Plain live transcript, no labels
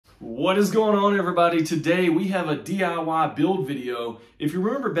What is going on, everybody? Today we have a DIY build video. If you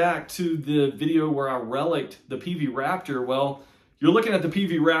remember back to the video where I relicked the Peavey Raptor, well, you're looking at the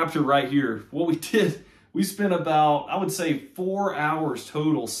Peavey Raptor right here. What we did, we spent about, I would say, 4 hours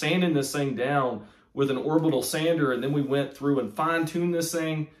total sanding this thing down with an orbital sander, and then we went through and fine-tuned this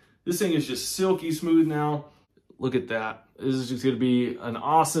thing. This thing is just silky smooth now. Look at that. This is just gonna be an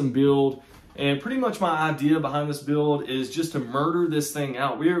awesome build. And pretty much my idea behind this build is just to murder this thing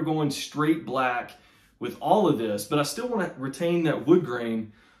out. We are going straight black with all of this, but I still want to retain that wood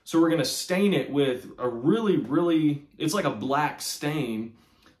grain. So we're going to stain it with a really, it's like a black stain.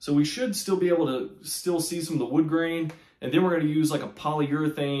 So we should still be able to still see some of the wood grain. And then we're going to use like a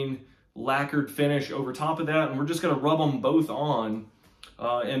polyurethane lacquered finish over top of that. And we're just going to rub them both on.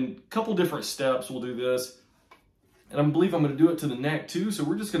 And a couple different steps we'll do this. And I believe I'm going to do it to the neck too. So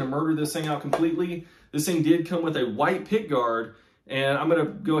we're just going to murder this thing out completely. This thing did come with a white pick guard. And I'm going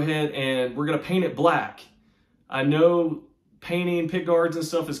to go ahead and we're going to paint it black. I know painting pick guards and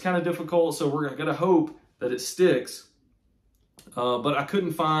stuff is kind of difficult. So we're going to hope that it sticks. But I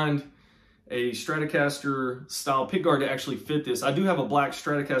couldn't find a Stratocaster style pick guard to actually fit this. I do have a black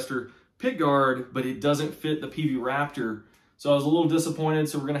Stratocaster pick guard, but it doesn't fit the Peavey Raptor. So I was a little disappointed.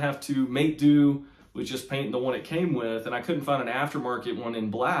 So we're going to have to make do with just painting the one it came with, and I couldn't find an aftermarket one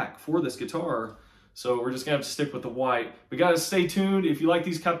in black for this guitar, so we're just gonna have to stick with the white. But guys, stay tuned. If you like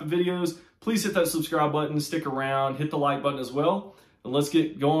these type of videos, please hit that subscribe button, stick around, hit the like button as well, and let's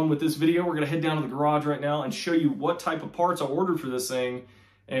get going with this video. We're gonna head down to the garage right now and show you what type of parts I ordered for this thing,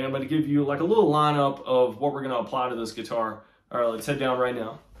 and I'm gonna give you like a little lineup of what we're gonna apply to this guitar. All right, let's head down right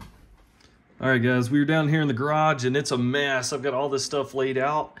now. All right, guys, we're down here in the garage, and it's a mess. I've got all this stuff laid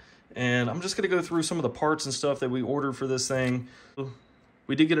out. And I'm just going to go through some of the parts and stuff that we ordered for this thing.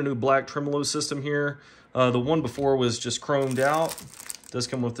 We did get a new black tremolo system here. The one before was just chromed out. It does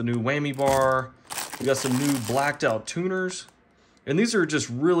come with the new whammy bar. We got some new blacked out tuners. And these are just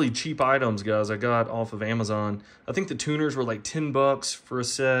really cheap items, guys, I got off of Amazon. I think the tuners were like 10 bucks for a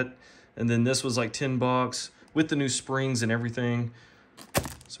set. And then this was like 10 bucks with the new springs and everything.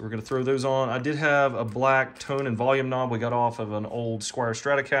 So we're going to throw those on. I did have a black tone and volume knob we got off of an old Squire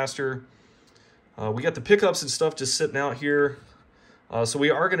Stratocaster. We got the pickups and stuff just sitting out here. So we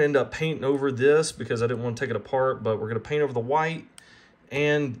are going to end up painting over this because I didn't want to take it apart, but we're going to paint over the white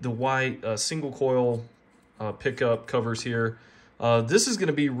and the white single coil pickup covers here. This is going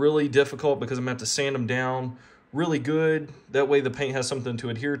to be really difficult because I'm going to have to sand them down really good. That way the paint has something to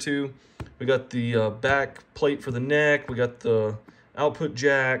adhere to. We got the back plate for the neck. We got the output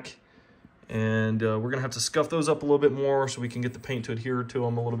jack, and we're gonna have to scuff those up a little bit more so we can get the paint to adhere to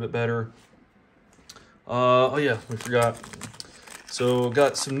them a little bit better. Oh yeah, we forgot. So I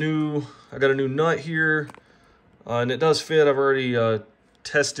got a new nut here, and it does fit. I've already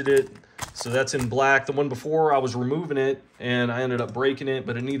tested it, so that's in black. The one before I was removing it and I ended up breaking it,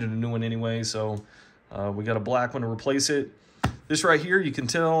 but it needed a new one anyway, so we got a black one to replace it. This right here, you can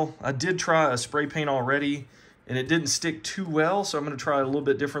tell I did try a spray paint already and it didn't stick too well, so I'm going to try it a little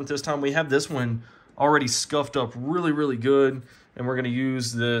bit different this time. We have this one already scuffed up really good, and we're going to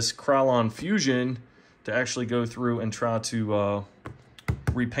use this Krylon Fusion to actually go through and try to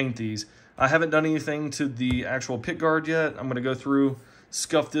repaint these. I haven't done anything to the actual pick guard yet. I'm going to go through,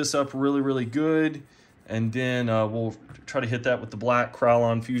 scuff this up really good, and then we'll try to hit that with the black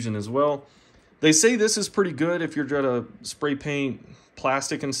Krylon Fusion as well. They say this is pretty good if you're trying to spray paint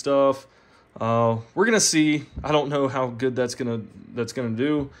plastic and stuff. We're gonna see. I don't know how good that's gonna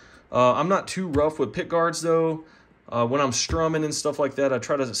do. I'm not too rough with pick guards though. When I'm strumming and stuff like that, I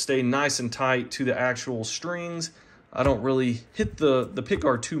try to stay nice and tight to the actual strings. I don't really hit the pick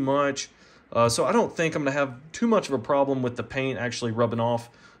guard too much, so I don't think I'm gonna have too much of a problem with the paint actually rubbing off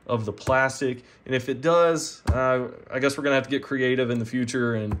of the plastic. And if it does, I guess we're gonna have to get creative in the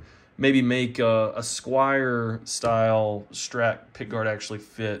future and maybe make a Squire style Strat pick guard actually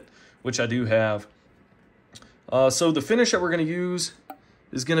fit, which I do have. So the finish that we're going to use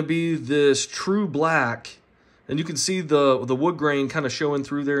is going to be this true black. And you can see the wood grain kind of showing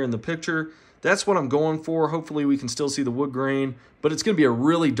through there in the picture. That's what I'm going for. Hopefully we can still see the wood grain, but it's going to be a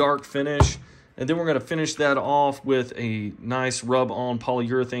really dark finish. And then we're going to finish that off with a nice rub-on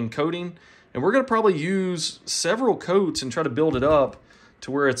polyurethane coating. And we're going to probably use several coats and try to build it up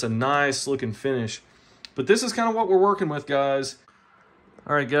to where it's a nice looking finish. But this is kind of what we're working with, guys.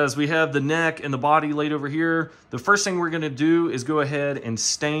 All right, guys, we have the neck and the body laid over here. The first thing we're going to do is go ahead and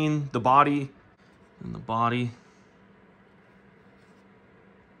stain the body.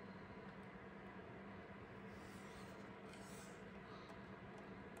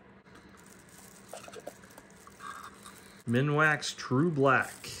 Minwax True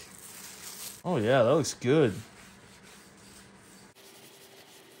Black. Oh yeah, that looks good.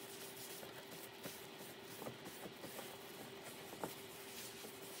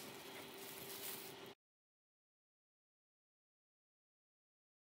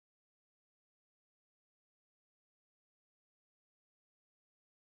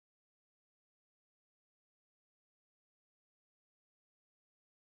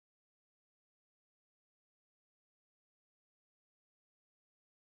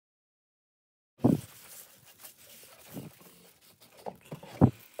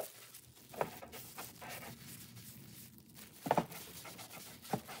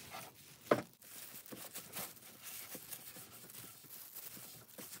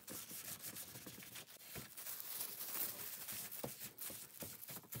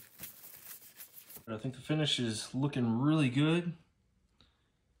 I think the finish is looking really good.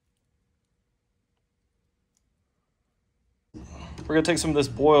 We're gonna take some of this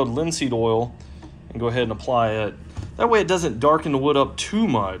boiled linseed oil and go ahead and apply it. That way it doesn't darken the wood up too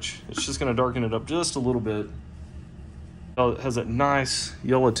much. It's just gonna darken it up just a little bit. It has that nice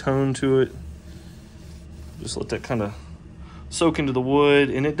yellow tone to it. Just let that kind of soak into the wood,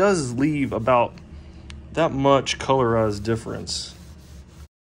 and it does leave about that much colorized difference.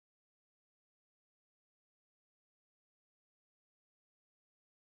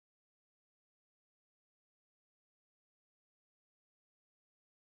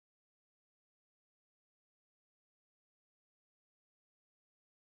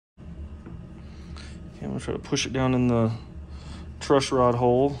 Okay, I'm gonna try to push it down in the truss rod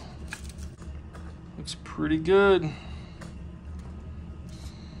hole. Looks pretty good. Kind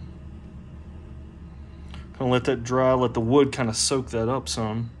of let that dry, let the wood kind of soak that up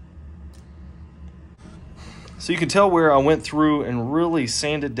some. So you can tell where I went through and really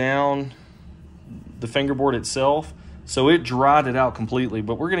sanded down the fingerboard itself. So it dried it out completely,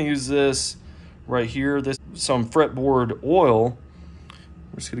 but we're gonna use this right here, some fretboard oil.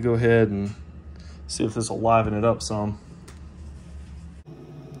 We're just gonna go ahead and see if this will liven it up some.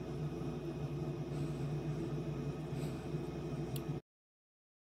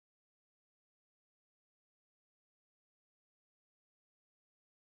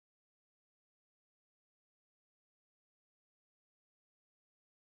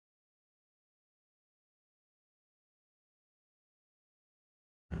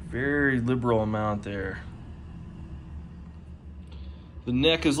 Very liberal amount there. The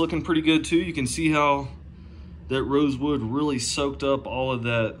neck is looking pretty good too. You can see how that rosewood really soaked up all of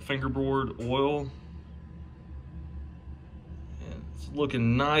that fingerboard oil. And it's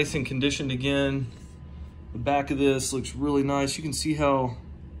looking nice and conditioned again. The back of this looks really nice. You can see how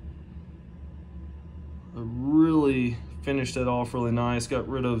I really finished that off really nice. Got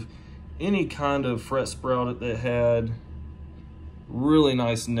rid of any kind of fret sprout that it had. Really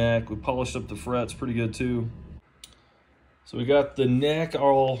nice neck. We polished up the frets pretty good too. So we got the neck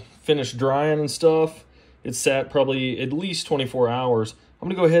all finished drying and stuff. It sat probably at least 24 hours. I'm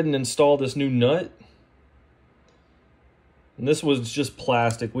gonna go ahead and install this new nut. And this was just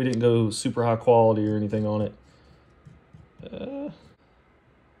plastic. We didn't go super high quality or anything on it.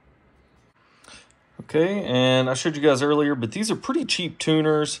 Okay, and I showed you guys earlier, but these are pretty cheap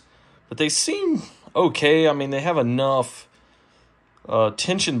tuners, but they seem okay. I mean, they have enough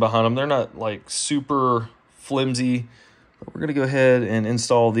tension behind them. They're not like super flimsy, but we're gonna go ahead and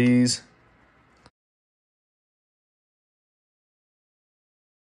install these.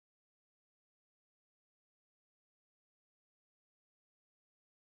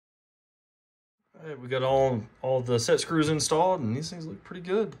 All right, we got all the set screws installed, and these things look pretty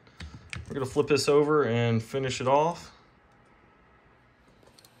good. We're gonna flip this over and finish it off.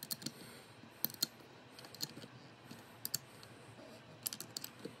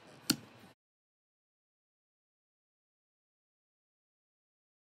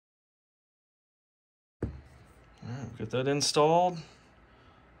 All right, get that installed.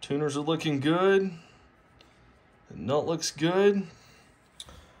 Tuners are looking good. The nut looks good.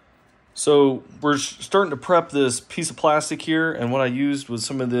 So we're starting to prep this piece of plastic here, and what I used was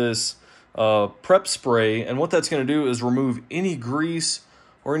some of this prep spray, and what that's going to do is remove any grease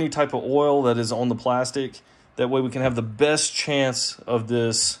or any type of oil that is on the plastic. That way we can have the best chance of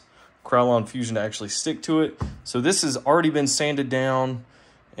this Krylon Fusion to actually stick to it. So this has already been sanded down,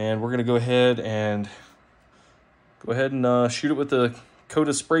 and we're going to go ahead and shoot it with a coat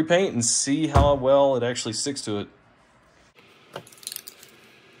of spray paint and see how well it actually sticks to it.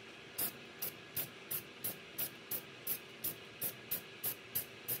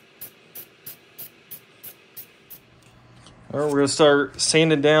 All right, we're gonna start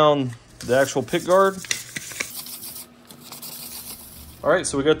sanding down the actual pick guard. All right,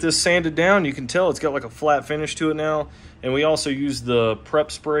 so we got this sanded down. You can tell it's got like a flat finish to it now. And we also use the prep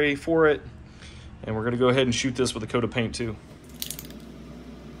spray for it. And we're gonna go ahead and shoot this with a coat of paint too.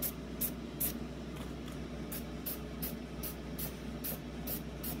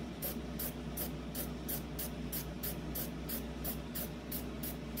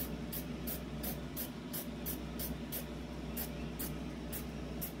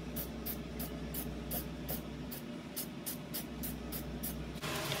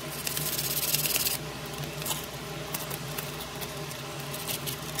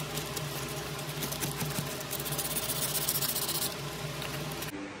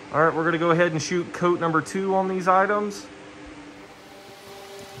 All right, we're gonna go ahead and shoot coat number 2 on these items.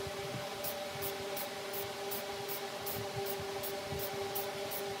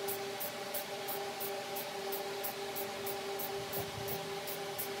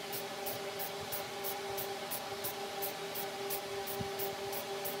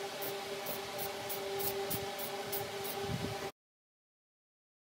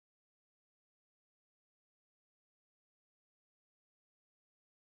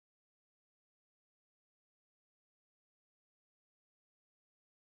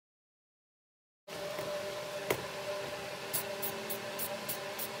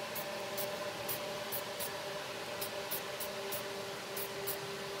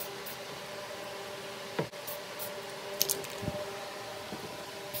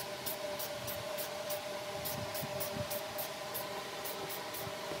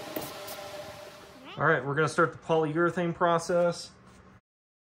 All right, we're gonna start the polyurethane process.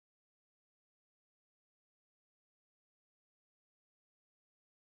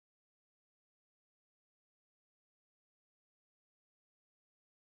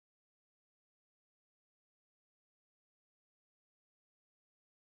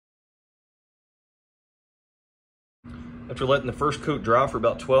 After letting the first coat dry for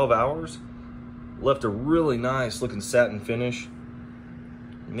about 12 hours, left a really nice looking satin finish.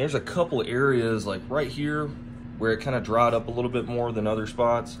 And there's a couple areas like right here where it kind of dried up a little bit more than other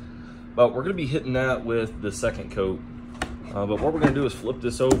spots, but we're gonna be hitting that with the second coat. But what we're gonna do is flip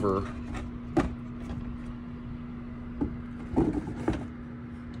this over. We're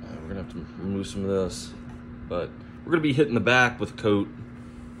gonna have to remove some of this, but we're gonna be hitting the back with a coat,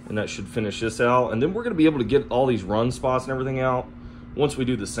 and that should finish this out. And then we're gonna be able to get all these run spots and everything out once we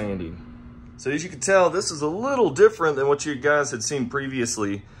do the sanding. So as you can tell, this is a little different than what you guys had seen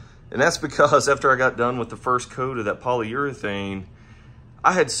previously. And that's because after I got done with the first coat of that polyurethane,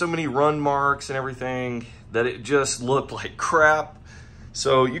 I had so many run marks and everything that it just looked like crap.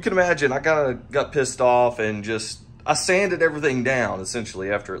 So you can imagine I got pissed off and I sanded everything down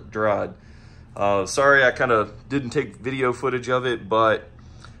essentially after it dried. Sorry, I kind of didn't take video footage of it, but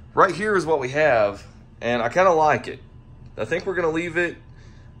right here is what we have, and I kind of like it. I think we're gonna leave it.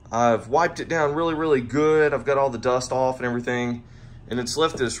 I've wiped it down really, really good. I've got all the dust off and everything, and it's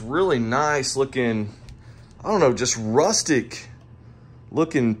left this really nice looking, I don't know, just rustic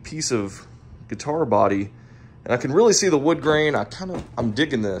looking piece of guitar body. And I can really see the wood grain. I'm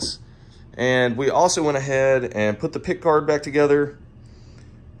digging this. And we also went ahead and put the pick guard back together.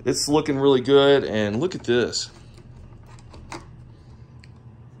 It's looking really good, and look at this.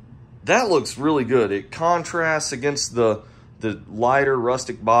 That looks really good. It contrasts against the lighter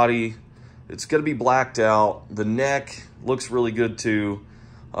rustic body. It's gonna be blacked out. The neck looks really good too.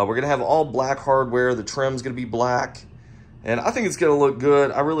 We're gonna have all black hardware. The trim's gonna be black. And I think it's gonna look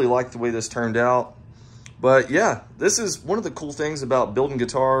good. I really like the way this turned out. But yeah, this is one of the cool things about building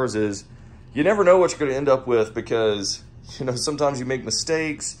guitars is you never know what you're gonna end up with, because sometimes you make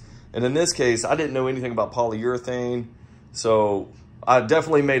mistakes. And in this case, I didn't know anything about polyurethane. So I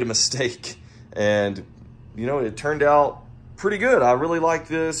definitely made a mistake, and it turned out pretty good. I really like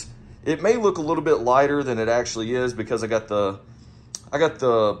this. It may look a little bit lighter than it actually is because I got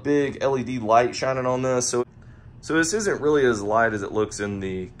the big LED light shining on this. So this isn't really as light as it looks in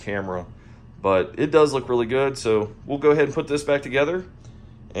the camera, but it does look really good. So we'll go ahead and put this back together,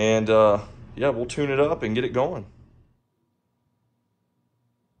 and yeah, we'll tune it up and get it going.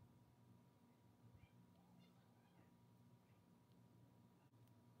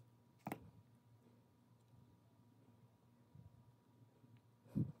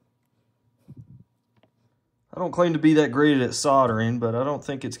 I don't claim to be that great at soldering, but I don't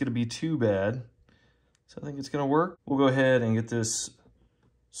think it's going to be too bad. So I think it's going to work. We'll go ahead and get this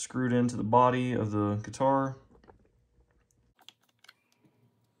screwed into the body of the guitar.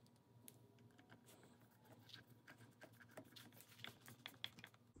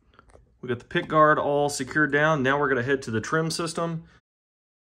 We got the pick guard all secured down. Now we're going to head to the trim system.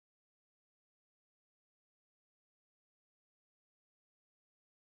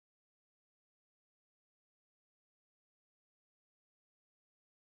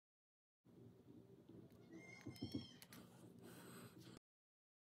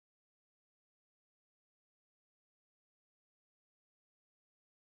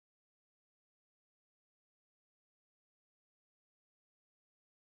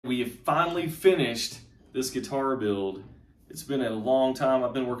 We have finally finished this guitar build. It's been a long time.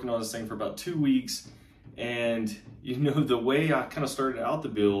 I've been working on this thing for about 2 weeks, and you know, the way I kind of started out the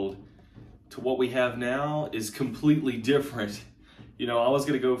build to what we have now is completely different. You know, I was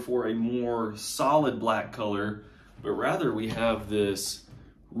gonna go for a more solid black color, but rather we have this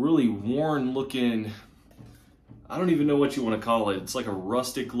really worn looking, I don't even know what you want to call it. It's like a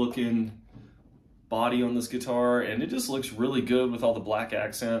rustic looking body on this guitar, and it just looks really good with all the black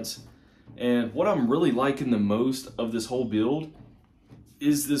accents. And what I'm really liking the most of this whole build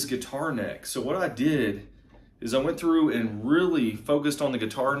is this guitar neck. So what I did is I went through and really focused on the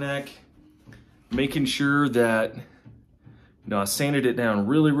guitar neck, making sure that, you know, I sanded it down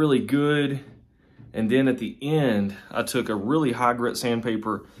really, really good. And then at the end, I took a really high grit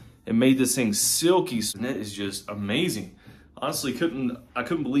sandpaper and made this thing silky. And that is just amazing. Honestly, I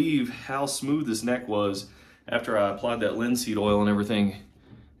couldn't believe how smooth this neck was after I applied that linseed oil and everything.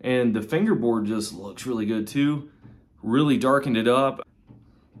 And the fingerboard just looks really good too. Really darkened it up.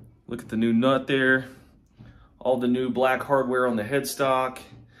 Look at the new nut there. All the new black hardware on the headstock.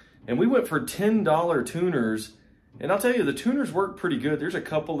 And we went for $10 tuners. And I'll tell you, the tuners work pretty good. There's a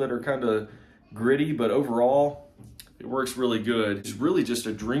couple that are kind of gritty, but overall, it works really good. It's really just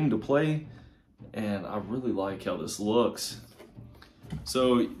a dream to play, and I really like how this looks.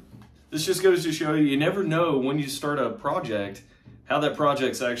 So this just goes to show you, you never know when you start a project, how that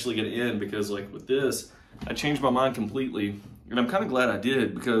project's actually gonna end, because like with this, I changed my mind completely, and I'm kind of glad I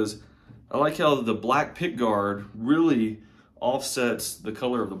did, because I like how the black pick guard really offsets the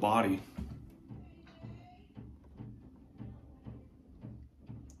color of the body.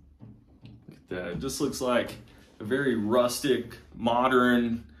 That it just looks like a very rustic,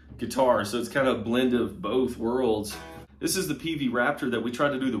 modern guitar. So it's kind of a blend of both worlds. This is the Peavey Raptor that we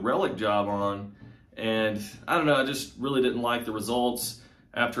tried to do the relic job on. And I don't know, I just really didn't like the results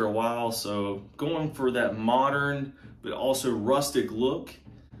after a while. So going for that modern, but also rustic look,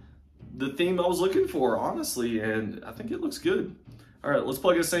 the theme I was looking for, honestly, and I think it looks good. All right, let's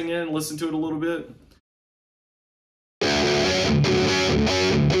plug this thing in, listen to it a little bit.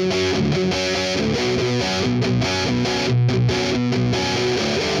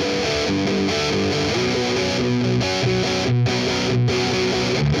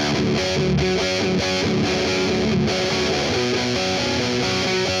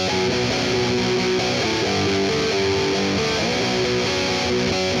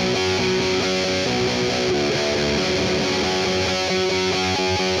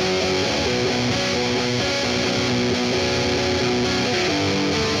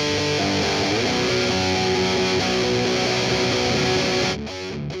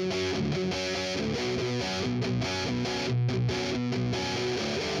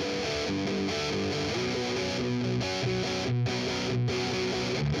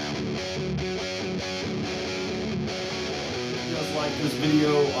 Like this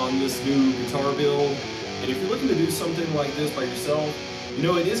video on this new guitar build, and if you're looking to do something like this by yourself, you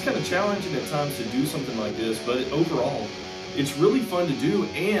know, it is kind of challenging at times to do something like this, but overall it's really fun to do.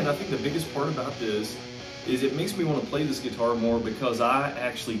 And I think the biggest part about this is it makes me want to play this guitar more because I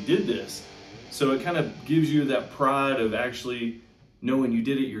actually did this. So it kind of gives you that pride of actually knowing you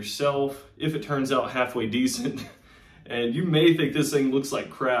did it yourself, if it turns out halfway decent. And you may think this thing looks like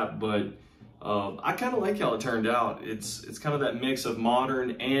crap, but I kind of like how it turned out. It's kind of that mix of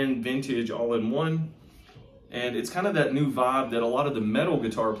modern and vintage all in one. And it's kind of that new vibe that a lot of the metal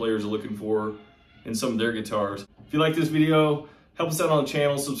guitar players are looking for in some of their guitars. If you like this video, help us out on the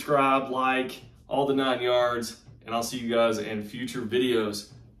channel, subscribe, like, all the 9 yards, and I'll see you guys in future videos.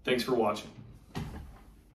 Thanks for watching.